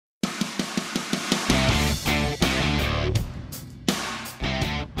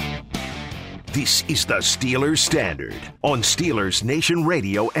This is the Steelers Standard on Steelers Nation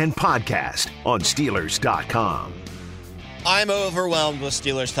Radio and podcast on Steelers.com. I'm overwhelmed with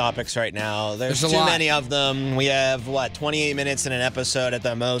Steelers topics right now. There's too many of them. We have, 28 minutes in an episode at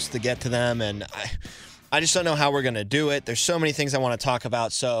the most to get to them, and I just don't know how we're going to do it. There's so many things I want to talk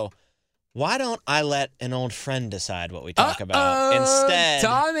about, so why don't I let an old friend decide what we talk about instead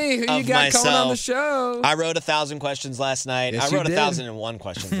Tommy, who you got coming on the show? I wrote 1,000 questions last night. Yes, I wrote you did. 1,001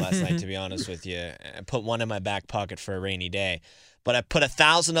 questions last night, to be honest with you. I put one in my back pocket for a rainy day. But I put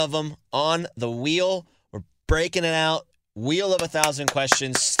 1,000 of them on the wheel. We're breaking it out. Wheel of 1,000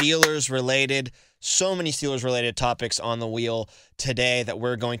 questions, Steelers-related. So many Steelers-related topics on the wheel today that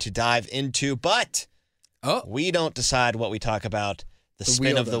we're going to dive into. But we don't decide what we talk about. The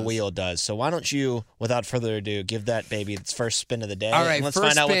spin of the wheel does. So why don't you, without further ado, give that baby its first spin of the day. All right, and let's first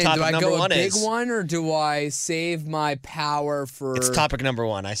find out what spin. topic Do I number go one a big is. one, or do I save my power for... It's topic number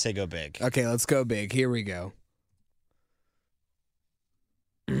one. I say go big. Okay, let's go big. Here we go.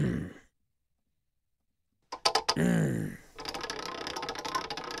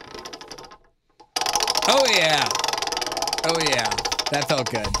 Oh, yeah. Oh, yeah. That felt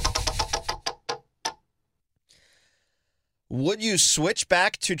good. Would you switch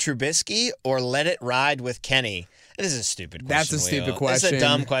back to Trubisky or let it ride with Kenny? This is a stupid question. That's a stupid Wheel. question. It's a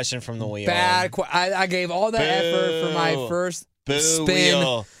dumb question from the wheel. Bad. I gave all that effort for my first Boo spin.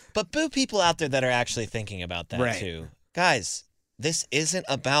 Wheel. But boo people out there that are actually thinking about that Right. too. Guys, this isn't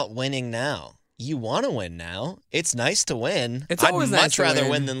about winning now. You want to win now. It's nice to win. It's always I'd nice much to rather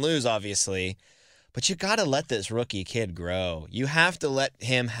win. win than lose, obviously. But you got to let this rookie kid grow. You have to let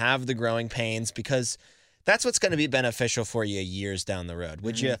him have the growing pains because that's what's going to be beneficial for you years down the road.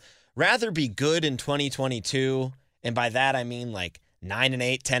 Would you rather be good in 2022? And by that, I mean like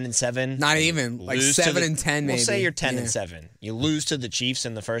 9-8, 10-7. Not even. Like Lose to 7-10 maybe. We'll say you're Yeah. 10-7. You lose to the Chiefs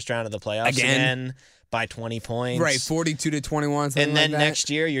in the first round of the playoffs Again. by 20 points. Right, 42-21, something And then like that. next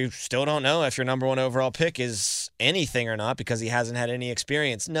year, you still don't know if your number one overall pick is anything or not because he hasn't had any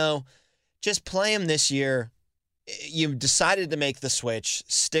experience. No, just play him this year. You decided to make the switch.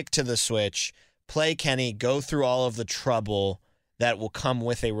 Stick to the switch. Play Kenny. Go through all of the trouble that will come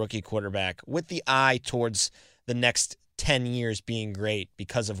with a rookie quarterback with the eye towards the next 10 years being great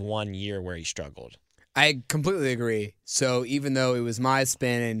because of 1 year where he struggled. I completely agree. So even though it was my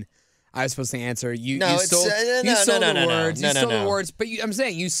spin and I was supposed to answer, you No, stole, it's- you no, stole no, the no, no, words. no, You no, stole no. the words, but I'm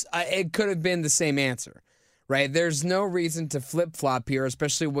saying it could have been the same answer, right? There's no reason to flip-flop here,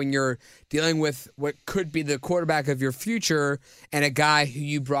 especially when you're dealing with what could be the quarterback of your future and a guy who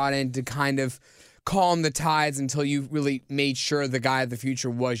you brought in to kind of calm the tides until you really made sure the guy of the future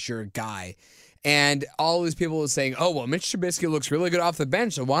was your guy. And all these people are saying, oh, well, Mitch Trubisky looks really good off the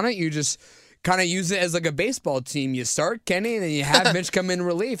bench, so why don't you just kind of use it as like a baseball team? You start Kenny and then you have Mitch come in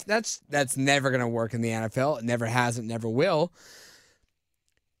relief. That's never going to work in the NFL. It never has. It never will.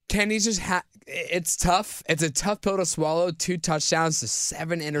 Kenny's just it's tough. It's a tough pill to swallow. 2 touchdowns to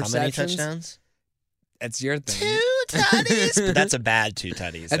 7 interceptions. How many touchdowns? That's your thing. 2 tutties. But that's a bad 2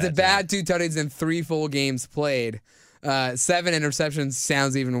 tutties. That's a bad 2 tutties in 3 full games played. 7 interceptions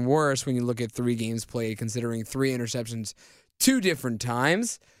sounds even worse when you look at 3 games played, considering 3 interceptions 2 different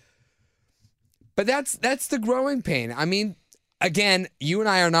times. But that's the growing pain. I mean, again, you and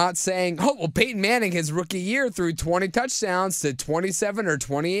I are not saying, oh, well, Peyton Manning, his rookie year, threw 20 touchdowns to 27 or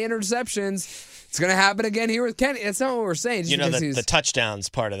 28 interceptions. It's going to happen again here with Kenny. That's not what we're saying. You know, the touchdowns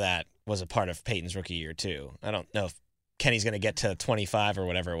part of that was a part of Peyton's rookie year, too. I don't know if Kenny's going to get to 25 or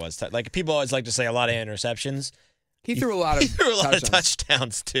whatever it was. Like, people always like to say a lot of interceptions. He threw a lot of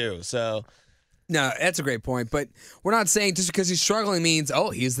touchdowns, too. So, no, that's a great point. But we're not saying just because he's struggling means, oh,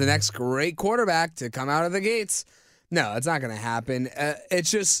 he's the next great quarterback to come out of the gates. No, it's not going to happen.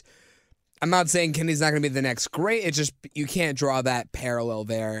 It's just, I'm not saying Kenny's not going to be the next great. It's just, you can't draw that parallel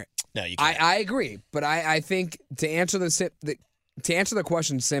there. No, you can't. I agree. But I think to answer the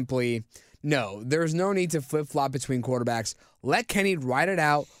question simply, no, there's no need to flip-flop between quarterbacks. Let Kenny ride it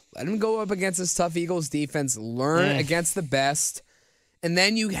out. Let him go up against this tough Eagles defense, learn against the best, and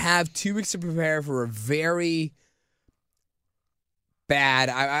then you have 2 weeks to prepare for a very bad.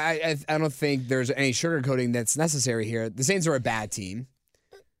 I don't think there's any sugarcoating that's necessary here. The Saints are a bad team.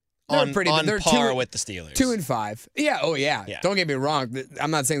 On par with the Steelers. 2-5. Yeah, oh yeah. Yeah. Don't get me wrong.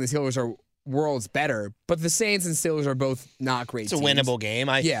 I'm not saying the Steelers are worlds better, but the Saints and Steelers are both not great It's a teams. winnable game.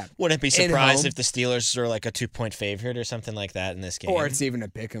 I wouldn't be surprised if the Steelers are like a 2-point favorite or something like that in this game. Or it's even a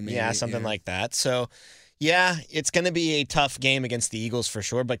pick 'em. Yeah, something like that. So, yeah, it's going to be a tough game against the Eagles for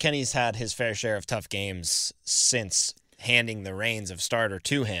sure, but Kenny's had his fair share of tough games since handing the reins of starter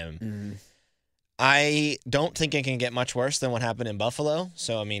to him. Mm-hmm. I don't think it can get much worse than what happened in Buffalo.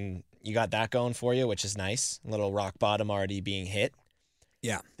 So, I mean, you got that going for you, which is nice. A little rock bottom already being hit.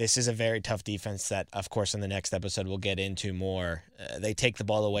 Yeah. This is a very tough defense that, of course, in the next episode we'll get into more. They take the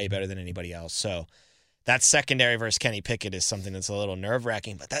ball away better than anybody else. So that secondary versus Kenny Pickett is something that's a little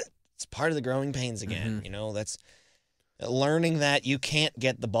nerve-wracking, but that's part of the growing pains again. That's learning that you can't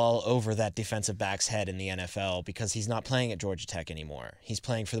get the ball over that defensive back's head in the NFL because he's not playing at Georgia Tech anymore. He's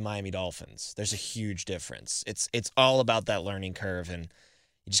playing for the Miami Dolphins. There's a huge difference. It's all about that learning curve, and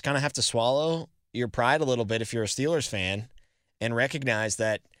you just kind of have to swallow your pride a little bit if you're a Steelers fan and recognize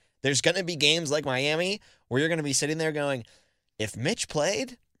that there's going to be games like Miami where you're going to be sitting there going, if Mitch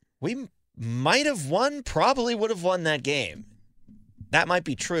played, we might have won, probably would have won that game. That might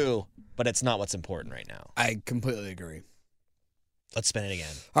be true, but it's not what's important right now. I completely agree. Let's spin it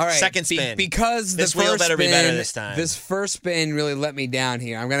again. All right. Second spin. Because this the wheel first better spin, be better this time. This first spin really let me down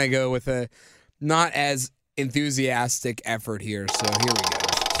here. I'm going to go with a not as enthusiastic effort here. So here we go.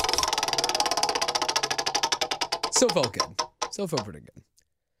 Still felt good. Still felt pretty good.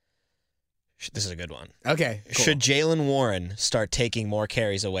 This is a good one. Okay. Cool. Should Jaylen Warren start taking more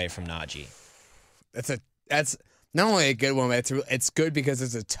carries away from Najee? That's not only a good one, but it's good because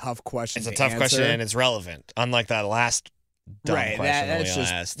it's a tough question. It's a tough question and it's relevant. Unlike that last dumb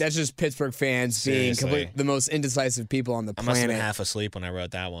question that's just Pittsburgh fans Seriously. being the most indecisive people on the I planet. must have been half asleep when I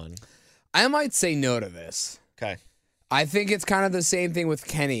wrote that one. I might say no to this. Okay. I think it's kind of the same thing with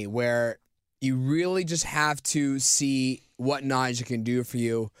Kenny, where you really just have to see what Najee can do for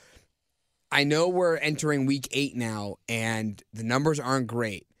you. I know we're entering week 8 now, and the numbers aren't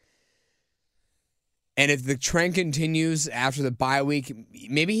great. And if the trend continues after the bye week,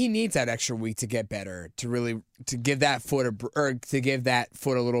 maybe he needs that extra week to get better, to give that foot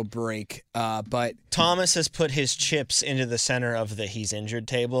a little break. But Thomas has put his chips into the center of the he's injured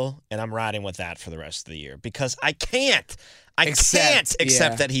table, and I'm riding with that for the rest of the year because I can't accept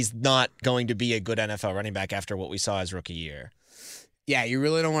that he's not going to be a good NFL running back after what we saw his rookie year. Yeah, you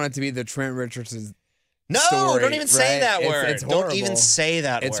really don't want it to be the Trent Richardson. No, story, don't even say that word. It's horrible. Don't even say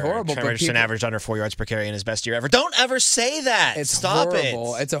that word. It's horrible. Trent Richardson averaged under 4 yards per carry in his best year ever. Don't ever say that. It's Stop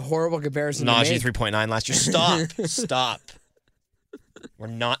horrible. it. It's a horrible comparison. Najee 3.9 last year. Stop. We're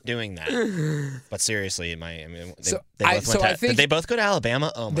not doing that. But seriously, did they both go to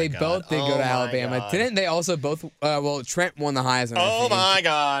Alabama? Oh my god. They both did go to Alabama. God. Didn't they also both? Trent won the Heisman. Oh my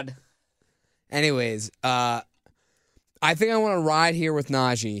god. Anyways, I think I want to ride here with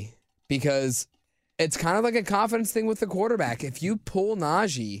Najee because it's kind of like a confidence thing with the quarterback. If you pull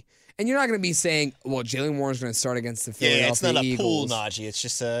Najee, and you're not going to be saying, well, Jaylen Warren's going to start against the Philadelphia Eagles. Yeah, it's not a pull Najee. It's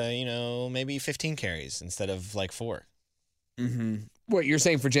just, maybe 15 carries instead of like 4. Mm-hmm. What, you're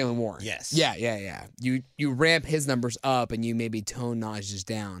saying for Jaylen Warren? Yes. Yeah. You ramp his numbers up and you maybe tone Najee's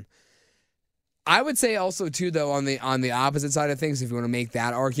down. I would say also, too, though, on the opposite side of things, if you want to make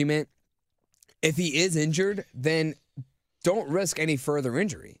that argument, if he is injured, then don't risk any further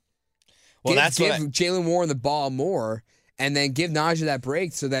injury. Well, give Jaylen Warren the ball more, and then give Najee that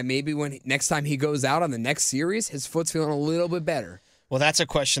break so that maybe next time he goes out on the next series, his foot's feeling a little bit better. Well, that's a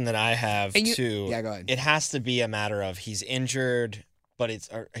question that I have too. Yeah, go ahead. It has to be a matter of he's injured, but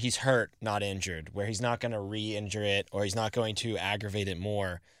he's hurt, not injured, where he's not going to re-injure it or he's not going to aggravate it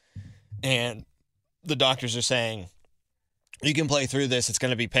more. And the doctors are saying, you can play through this. It's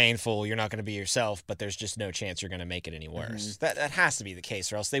going to be painful. You're not going to be yourself, but there's just no chance you're going to make it any worse. Mm-hmm. That has to be the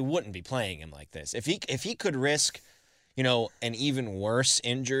case, or else they wouldn't be playing him like this. If he could risk, an even worse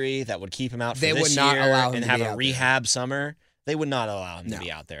injury that would keep him out for this year and have a rehab summer, they would not allow him to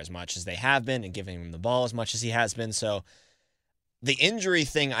be out there as much as they have been and giving him the ball as much as he has been. So the injury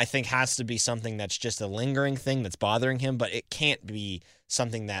thing, I think, has to be something that's just a lingering thing that's bothering him, but it can't be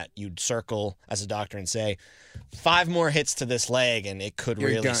something that you'd circle as a doctor and say, 5 more hits to this leg and it could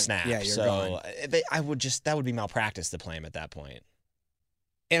really snap. Yeah, you're gone. That would be malpractice to play him at that point.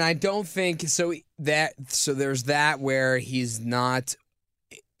 And I don't think so. There's that where he's not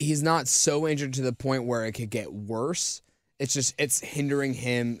so injured to the point where it could get worse. It's hindering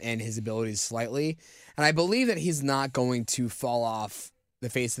him and his abilities slightly. And I believe that he's not going to fall off the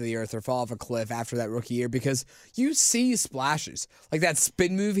face of the earth or fall off a cliff after that rookie year because you see splashes. Like that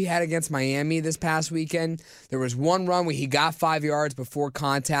spin move he had against Miami this past weekend. There was one run where he got 5 yards before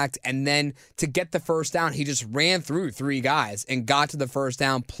contact, and then to get the first down, he just ran through 3 guys and got to the first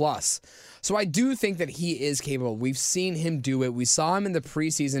down plus. So I do think that he is capable. We've seen him do it. We saw him in the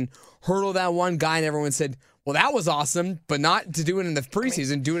preseason hurdle that one guy, and everyone said, Well, that was awesome, but not to do it in the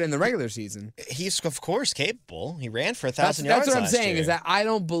preseason. Do it in the regular season. He's, of course, capable. He ran for 1,000 yards That's what I'm last saying, year. is that I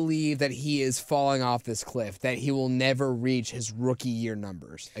don't believe that he is falling off this cliff, that he will never reach his rookie year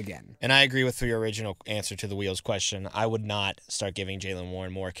numbers again. And I agree with your original answer to the Wheels question. I would not start giving Jaylen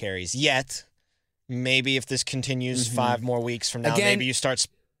Warren more carries yet. Maybe if this continues 5 more weeks from now, Again, maybe you start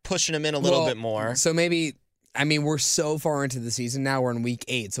pushing him in a little bit more. So maybe, we're so far into the season now. We're in week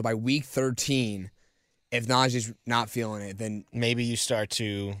 8. So by week 13, if Najee's not feeling it, then maybe you start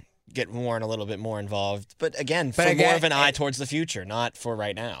to get Warren a little bit more involved. But again, more of an eye towards the future, not for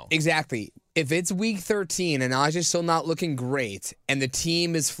right now. Exactly. If it's week 13 and Najee's still not looking great, and the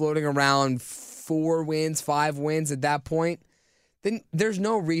team is floating around 4 wins, 5 wins at that point, then there's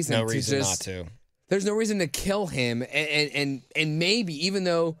no reason not to. There's no reason to kill him, and maybe, even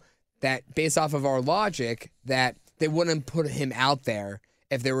though that, based off of our logic, that they wouldn't put him out there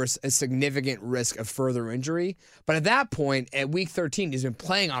if there was a significant risk of further injury. But at that point, at week 13, he's been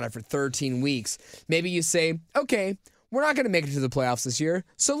playing on it for 13 weeks. Maybe you say, okay, we're not going to make it to the playoffs this year,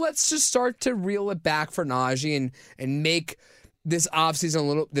 so let's just start to reel it back for Najee and make this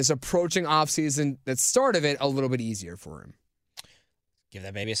offseason this approaching offseason, the start of it, a little bit easier for him. Give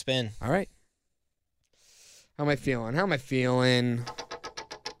that baby a spin. All right. How am I feeling?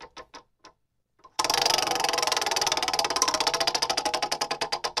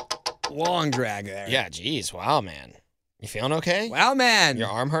 Long drag there. Yeah, geez. Wow, man. You feeling okay? Wow, man. Your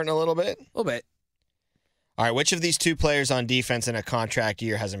arm hurting a little bit? A little bit. All right, which of these 2 players on defense in a contract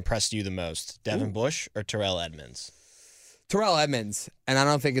year has impressed you the most? Devin Bush or Terrell Edmonds? Terrell Edmonds, and I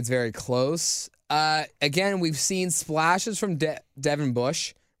don't think it's very close. Again, we've seen splashes from Devin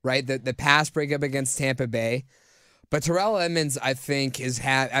Bush, right? The pass breakup against Tampa Bay. But Terrell Edmonds, I think,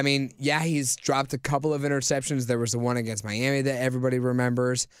 he's dropped a couple of interceptions. There was the one against Miami that everybody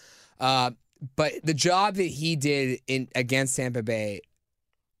remembers. But the job that he did against Tampa Bay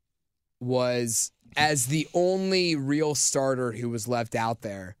was, as the only real starter who was left out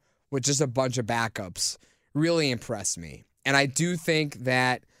there with just a bunch of backups, really impressed me. And I do think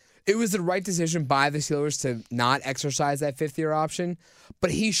that it was the right decision by the Steelers to not exercise that 5th-year option,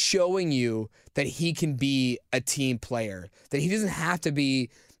 but he's showing you that he can be a team player, that he doesn't have to be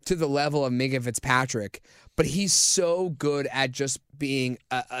to the level of Minkah Fitzpatrick, but he's so good at just being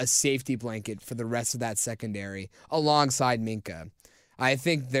a safety blanket for the rest of that secondary alongside Minkah. I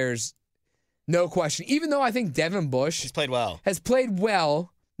think there's no question, even though I think Devin Bush He's played well. Has played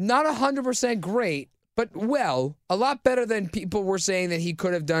well, not 100% great, but well, a lot better than people were saying that he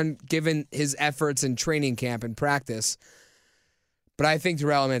could have done given his efforts in training camp and practice. But I think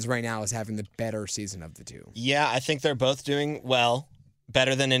Terrell Edmonds right now is having the better season of the 2. Yeah, I think they're both doing well,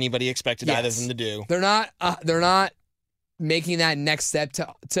 better than anybody expected either of them to do. They're not making that next step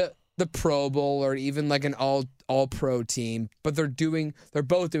to the Pro Bowl or even like an all pro team, but they're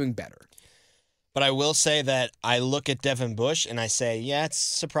both doing better. But I will say that I look at Devin Bush and I say, yeah, it's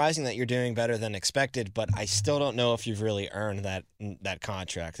surprising that you're doing better than expected, but I still don't know if you've really earned that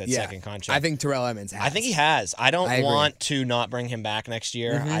contract, second contract. I think Terrell Edmonds has. I think he has. I don't want to not bring him back next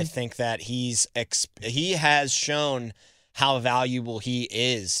year. Mm-hmm. I think that he has shown how valuable he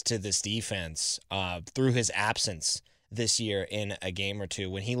is to this defense through his absence this year in a game or two.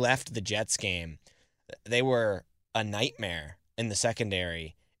 When he left the Jets game, they were a nightmare in the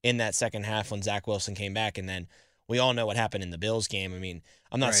secondary in that second half when Zach Wilson came back, and then we all know what happened in the Bills game. I mean,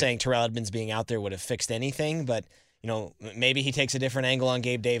 I'm not saying Terrell Edmonds being out there would have fixed anything, but maybe he takes a different angle on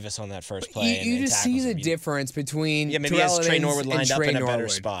Gabe Davis on that first play. You just see the difference between maybe Terrell has Trey Edmonds Norwood lined up in a better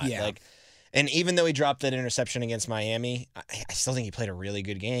spot. Yeah. And even though he dropped that interception against Miami, I still think he played a really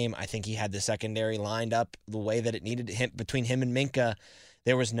good game. I think he had the secondary lined up the way that it needed to between him and Minkah.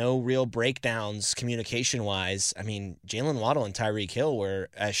 There was no real breakdowns communication-wise. I mean, Jalen Waddle and Tyreek Hill were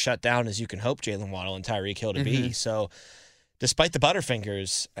as shut down as you can hope Jalen Waddle and Tyreek Hill to be. So despite the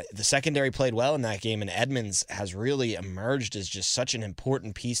Butterfingers, the secondary played well in that game, and Edmonds has really emerged as just such an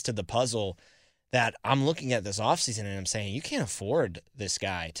important piece to the puzzle that I'm looking at this offseason and I'm saying, you can't afford this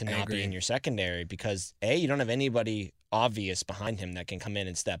guy to not be in your secondary because, A, you don't have anybody obvious behind him that can come in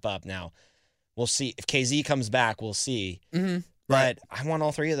and step up. Now, we'll see. If KZ comes back, we'll see. Mm-hmm. But I want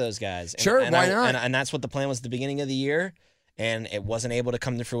all 3 of those guys. Sure, why not? And that's what the plan was at the beginning of the year, and it wasn't able to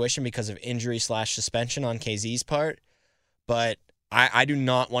come to fruition because of injury/suspension on KZ's part. But I do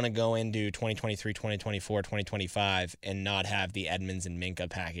not want to go into 2023, 2024, 2025 and not have the Edmonds and Minkah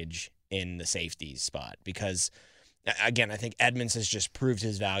package in the safeties spot because, again, I think Edmonds has just proved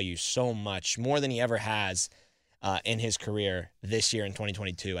his value so much, more than he ever has in his career this year in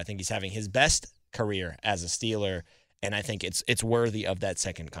 2022. I think he's having his best career as a Steeler, and I think it's worthy of that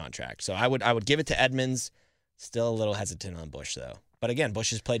second contract. So I would give it to Edmonds. Still a little hesitant on Bush, though. But again,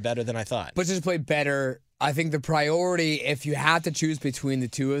 Bush has played better than I thought. Bush has played better. I think the priority, if you had to choose between the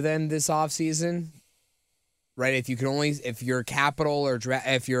two of them this offseason, right? If your capital or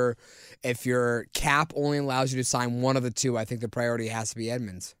if your cap only allows you to sign one of the two, I think the priority has to be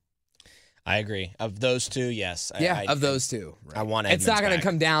Edmonds. I agree. Of those two, yes. Of those two. Right. I want Edmonds It's not going to back.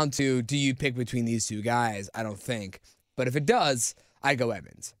 come down to do you pick between these two guys, I don't think. But if it does, I go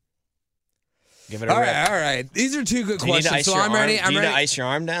Edmonds. Give it a All rip. right. These are two good Do you need to questions. ice So your I'm arm? ready. Do you need ready. to ice your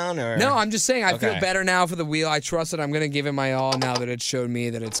arm down? Or? No, I'm just saying I feel Okay. better now for the wheel. I trust it. I'm going to give it my all now that it showed me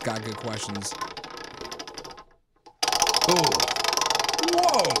that it's got good questions. Ooh.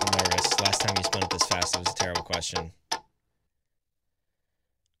 Whoa. I'm nervous. Last time you spun it this fast, it was a terrible question.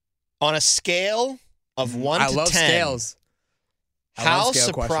 On a scale of 1 I to love 10, scales. I how love scale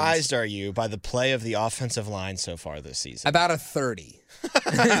surprised questions. are you by the play of the offensive line so far this season? About a 30.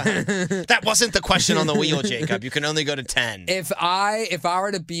 That wasn't the question on the wheel, Jacob. You can only go to 10. If I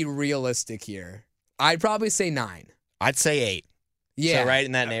were to be realistic here, I'd probably say 9. I'd say 8. Yeah. So right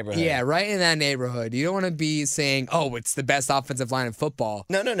in that neighborhood. Yeah, right in that neighborhood. You don't want to be saying, "Oh, it's the best offensive line in football."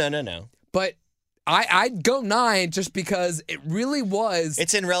 No. But I'd go 9 just because it really was.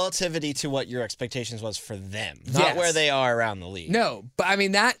 It's in relativity to what your expectations was for them, not Yes. where they are around the league. No, but I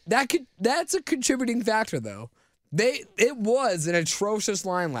mean that's a contributing factor though. It was an atrocious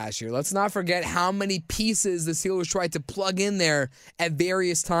line last year. Let's not forget how many pieces the Steelers tried to plug in there at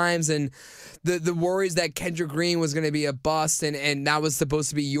various times, and the worries that Kendrick Green was going to be a bust, and that was supposed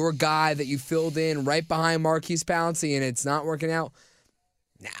to be your guy that you filled in right behind Marquise Pouncey, and it's not working out.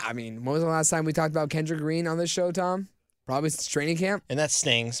 Nah, I mean, when was the last time we talked about Kendrick Green on this show, Tom? Probably since training camp. And that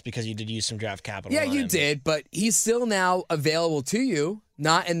stings because you did use some draft capital. Yeah, on you him. did, but he's still now available to you,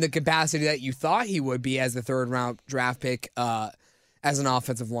 not in the capacity that you thought he would be as the third-round draft pick as an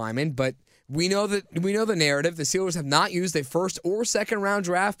offensive lineman. But we know the narrative. The Steelers have not used a first or second-round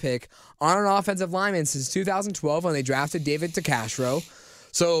draft pick on an offensive lineman since 2012 when they drafted David DeCastro.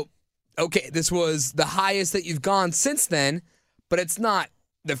 So, okay, this was the highest that you've gone since then, but it's not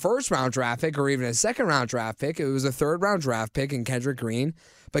the first-round draft pick or even a second-round draft pick. It was a third-round draft pick in Kendrick Green.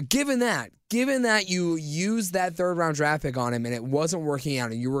 But given that you used that third-round draft pick on him and it wasn't working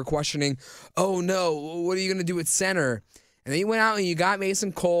out and you were questioning, oh, no, what are you going to do at center? And then you went out and you got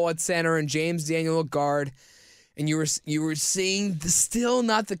Mason Cole at center and James Daniel at guard, and you were seeing still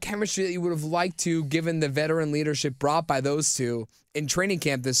not the chemistry that you would have liked to given the veteran leadership brought by those two in training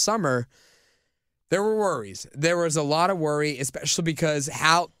camp this summer. There were worries. There was a lot of worry, especially because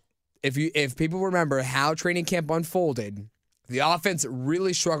if people remember how training camp unfolded, the offense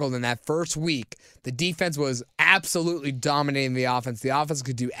really struggled in that first week. The defense was absolutely dominating the offense. The offense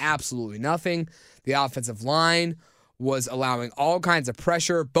could do absolutely nothing. The offensive line was allowing all kinds of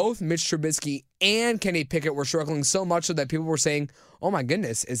pressure. Both Mitch Trubisky and Kenny Pickett were struggling so much so that people were saying, oh my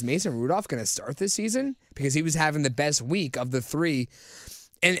goodness, is Mason Rudolph going to start this season? Because he was having the best week of the three.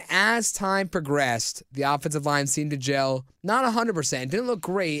 And as time progressed, the offensive line seemed to gel. Not 100%. Didn't look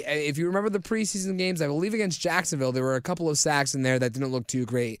great. If you remember the preseason games, I believe against Jacksonville, there were a couple of sacks in there that didn't look too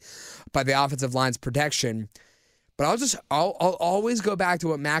great by the offensive line's protection. But I'll always go back to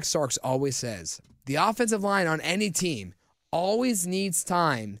what Max Starks always says. The offensive line on any team always needs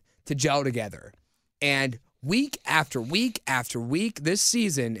time to gel together. And week after week after week this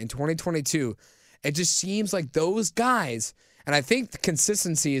season in 2022, it just seems like those guys... And I think the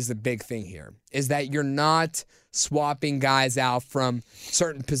consistency is the big thing here, is that you're not swapping guys out from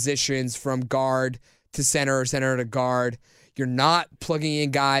certain positions, from guard to center or center to guard. You're not plugging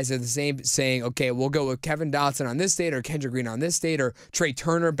in guys at the same, saying, okay, we'll go with Kevin Dotson on this date or Kendrick Green on this date or Trey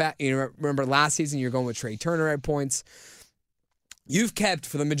Turner back. You know, remember last season you're going with Trey Turner at points. You've kept,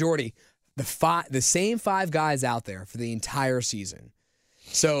 for the majority, the same 5 guys out there for the entire season.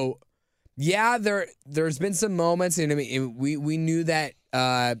 So... yeah, there's been some moments, and I mean, we knew that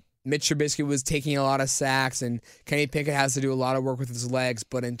Mitch Trubisky was taking a lot of sacks, and Kenny Pickett has to do a lot of work with his legs.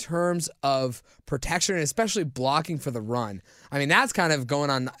 But in terms of protection, and especially blocking for the run, I mean, that's kind of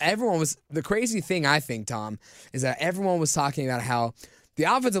going on. The crazy thing, I think, Tom, is that everyone was talking about how the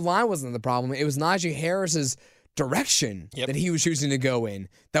offensive line wasn't the problem. It was Najee Harris's direction that he was choosing to go in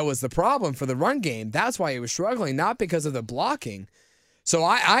that was the problem for the run game. That's why he was struggling, not because of the blocking. So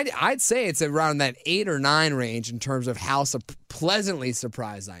I'd say it's around that 8 or 9 range in terms of how pleasantly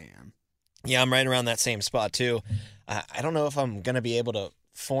surprised I am. Yeah, I'm right around that same spot too. I don't know if I'm going to be able to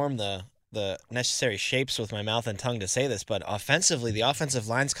form the necessary shapes with my mouth and tongue to say this, but offensively, the offensive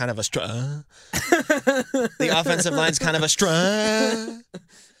line's kind of a The offensive line's kind of a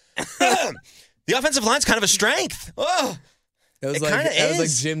The offensive line's kind of a strength. Oh, It was kinda like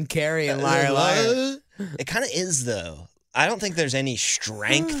is. Jim Carrey and Liar Liar. It kind of is, though. I don't think there's any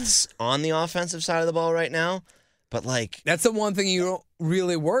strengths on the offensive side of the ball right now, but like That's the one thing you don't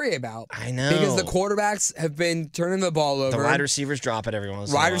really worry about. I know. Because the quarterbacks have been turning the ball over. The wide receivers drop it every once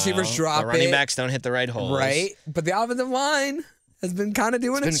in a while. Wide receivers drop The running it. backs don't hit the right holes. Right? But the offensive line has been kind of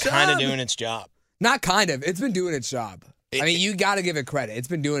doing its It's job. been kind of doing its job. Not kind of. It's been doing its job. I mean, you got to give it credit. It's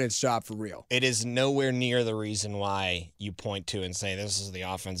been doing its job for real. It is nowhere near the reason why you point to and say this is the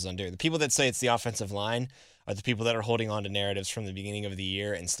offense under. The people that say it's the offensive line are the people that are holding on to narratives from the beginning of the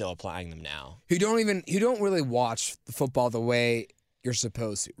year and still applying them now. Who don't really watch the football the way you're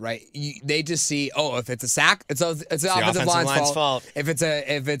supposed to, right? They just see, if it's a sack, it's the offensive line's fault. If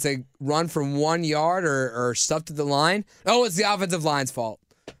it's a run from 1 yard or stuff to the line, it's the offensive line's fault.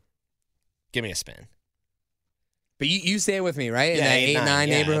 Give me a spin. But you stay with me, right? Yeah, in that 8-9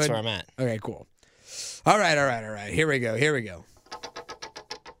 neighborhood. That's where I'm at. Okay, cool. All right. Here we go.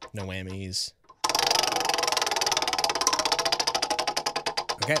 No whammies.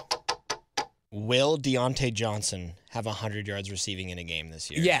 Okay. Will Deontay Johnson have 100 yards receiving in a game this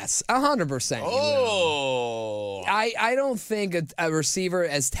year? Yes, 100%. Oh. I don't think a receiver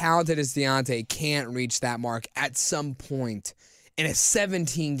as talented as Deontay can't reach that mark at some point in a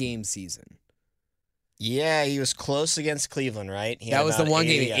 17-game season. Yeah, he was close against Cleveland, right? That was the one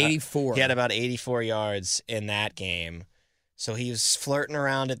game, 84. He had about 84 yards in that game. So he was flirting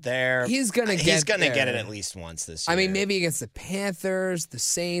around it there. He's going to get it at least once this year. I mean, maybe against the Panthers, the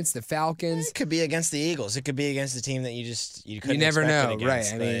Saints, the Falcons. It could be against the Eagles. It could be against a team that you couldn't never expect know, it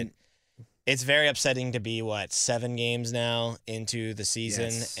against, right? I mean, it's very upsetting to be 7 games now into the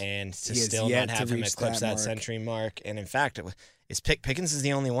season and to still not have him eclipse that century mark. And in fact, Pickens is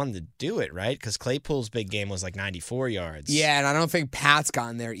the only one to do it, right? Because Claypool's big game was 94 yards. Yeah, and I don't think Pat's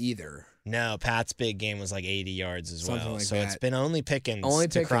gotten there either. No, Pat's big game was 80 yards as Something well. like so that. It's been only Pickens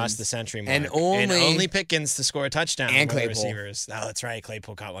to cross the century mark. And only Pickens to score a touchdown and for the Claypool. Receivers. Oh, that's right.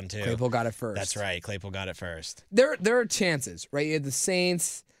 Claypool caught one too. Claypool got it first. That's right. Claypool got it first. There are chances, right? You have the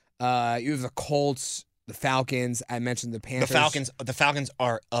Saints, you have the Colts, the Falcons. I mentioned the Panthers. The Falcons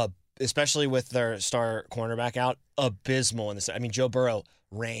are, especially with their star cornerback out, abysmal in this. I mean, Joe Burrow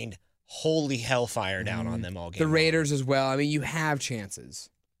rained holy hellfire down on them all game. The Raiders as well. I mean, you have chances.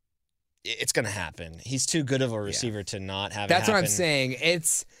 It's going to happen. He's too good of a receiver to not have That's it happen. what I'm saying.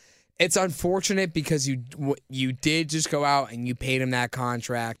 It's unfortunate because you did just go out and you paid him that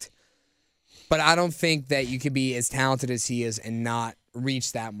contract. But I don't think that you could be as talented as he is and not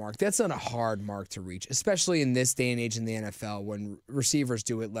reach that mark. That's not a hard mark to reach, especially in this day and age in the NFL when receivers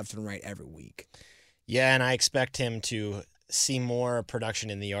do it left and right every week. Yeah, and I expect him to see more production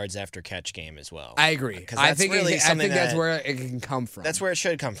in the yards after catch game as well. I agree. I think that's where it can come from. That's where it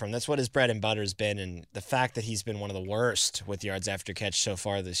should come from. That's what his bread and butter has been, and the fact that he's been one of the worst with yards after catch so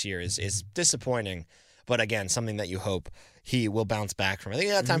far this year is disappointing. But again, something that you hope he will bounce back from. I think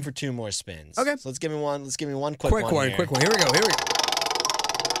we got time for 2 more spins. Okay. So let's give me one. Let's give me one quick one. Quick one. Here we go.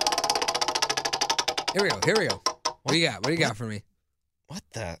 What do you got for me? What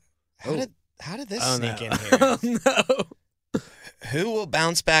the? How did this sneak in here? Oh, no. Who will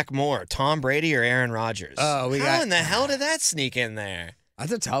bounce back more, Tom Brady or Aaron Rodgers? How in the hell did that sneak in there?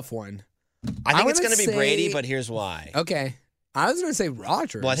 That's a tough one. I think it's going to be Brady, but here's why. Okay. I was going to say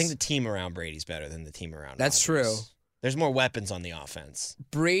Rodgers. Well, I think the team around Brady's better than the team around That's Rodgers. true. There's more weapons on the offense.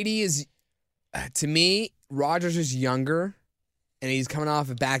 Brady is, to me, Rodgers is younger, and he's coming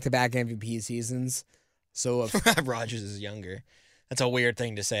off of back-to-back MVP seasons. So Rodgers is younger. That's a weird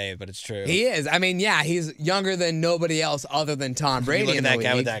thing to say, but it's true. He is. I mean, yeah, he's younger than nobody else other than Tom Brady. You look at that guy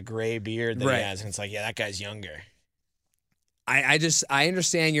league. with that gray beard that Right. he has, and it's like, yeah, that guy's younger. I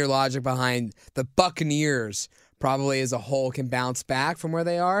understand your logic behind the Buccaneers probably as a whole can bounce back from where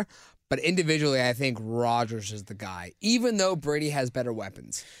they are, but individually, I think Rodgers is the guy, even though Brady has better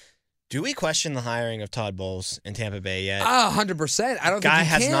weapons. Do we question the hiring of Todd Bowles in Tampa Bay yet? 100%. I don't think Guy he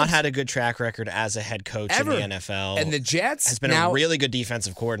has can. not had a good track record as a head coach Ever. in the NFL. And the Jets has been now, a really good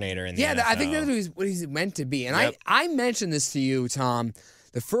defensive coordinator in the NFL. Yeah, I think that's what he's meant to be. And Yep. I mentioned this to you, Tom,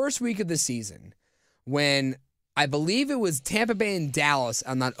 the first week of the season when I believe it was Tampa Bay and Dallas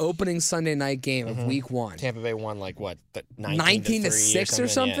on that opening Sunday night game of week 1. Tampa Bay won 19 to 6 or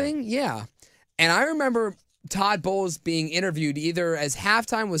something? Yeah. And I remember Todd Bowles being interviewed either as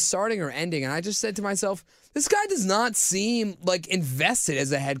halftime was starting or ending, and I just said to myself, this guy does not seem like invested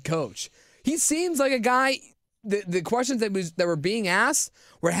as a head coach. He seems like a guy. The questions that were being asked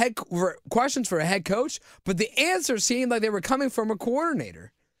were questions for a head coach, but the answers seemed like they were coming from a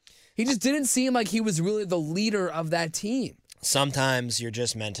coordinator. He just didn't seem like he was really the leader of that team. Sometimes you're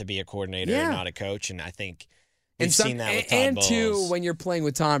just meant to be a coordinator and not a coach, and I think We've seen that with Todd and Bowles. too, when you're playing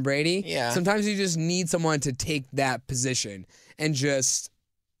with Tom Brady, Yeah. sometimes you just need someone to take that position and just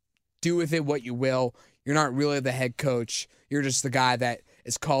do with it what you will. You're not really the head coach. You're just the guy that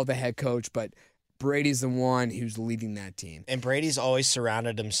is called the head coach, but Brady's the one who's leading that team. And Brady's always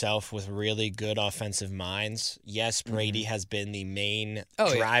surrounded himself with really good offensive minds. Yes, Brady has been the main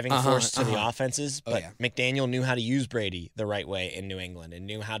driving force to the offenses, but McDaniel knew how to use Brady the right way in New England and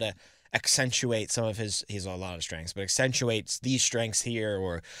knew how to accentuate some of his, he's a lot of strengths, but accentuates these strengths here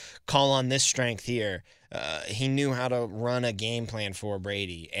or call on this strength here. He knew how to run a game plan for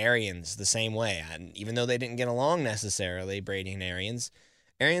Brady. Arians, the same way. And even though they didn't get along necessarily, Brady and Arians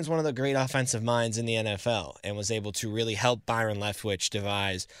one of the great offensive minds in the NFL and was able to really help Byron Leftwich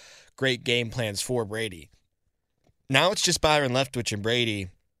devise great game plans for Brady. Now it's just Byron Leftwich and Brady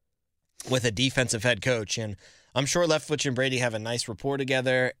with a defensive head coach, and I'm sure Leftwich and Brady have a nice rapport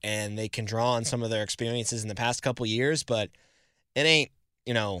together, and they can draw on some of their experiences in the past couple years, but it ain't,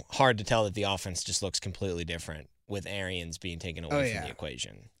 hard to tell that the offense just looks completely different with Arians being taken away from the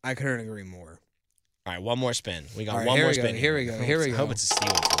equation. I couldn't agree more. All right, one more spin. We got right, one more spin. Here we go. I hope it's a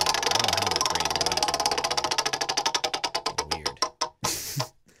Steelers. I don't know how Weird.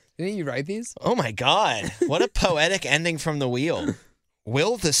 Didn't you write these? Oh, my God. What a poetic ending from the wheel.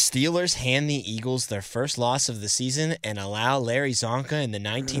 Will the Steelers hand the Eagles their first loss of the season and allow Larry Zonka and the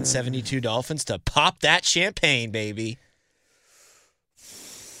 1972 Dolphins to pop that champagne, baby?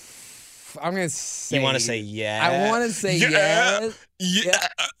 I'm going to say... You want to say yeah? I want to say yes. Yeah.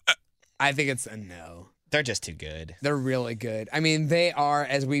 I think it's a no. They're just too good. They're really good. I mean, they are,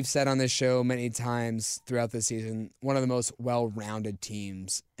 as we've said on this show many times throughout the season, one of the most well-rounded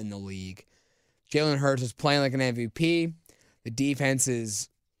teams in the league. Jalen Hurts is playing like an MVP. The defense is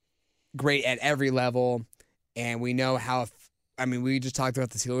great at every level. And we know how, we just talked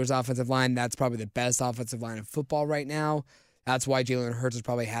about the Steelers' offensive line. That's probably the best offensive line in football right now. That's why Jalen Hurts is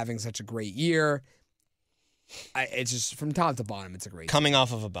probably having such a great year. It's just from top to bottom, it's a great Coming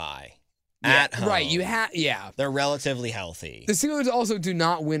off of a bye. At home. Right, They're relatively healthy. The Steelers also do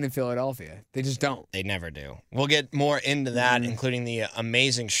not win in Philadelphia. They just don't. They never do. We'll get more into that, including the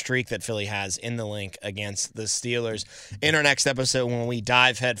amazing streak that Philly has in the link against the Steelers in our next episode when we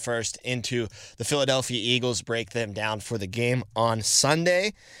dive headfirst into the Philadelphia Eagles, break them down for the game on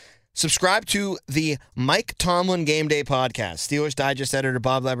Sunday. Subscribe to the Mike Tomlin Game Day podcast. Steelers Digest editor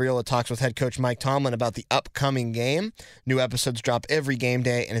Bob Labriola talks with head coach Mike Tomlin about the upcoming game. New episodes drop every game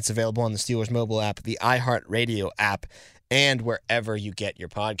day, and it's available on the Steelers mobile app, the iHeartRadio app, and wherever you get your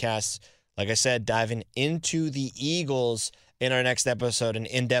podcasts. Like I said, diving into the Eagles in our next episode, an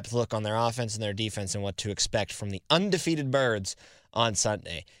in-depth look on their offense and their defense and what to expect from the undefeated Birds on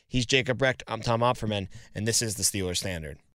Sunday. He's Jacob Recht. I'm Tom Opferman, and this is the Steelers Standard.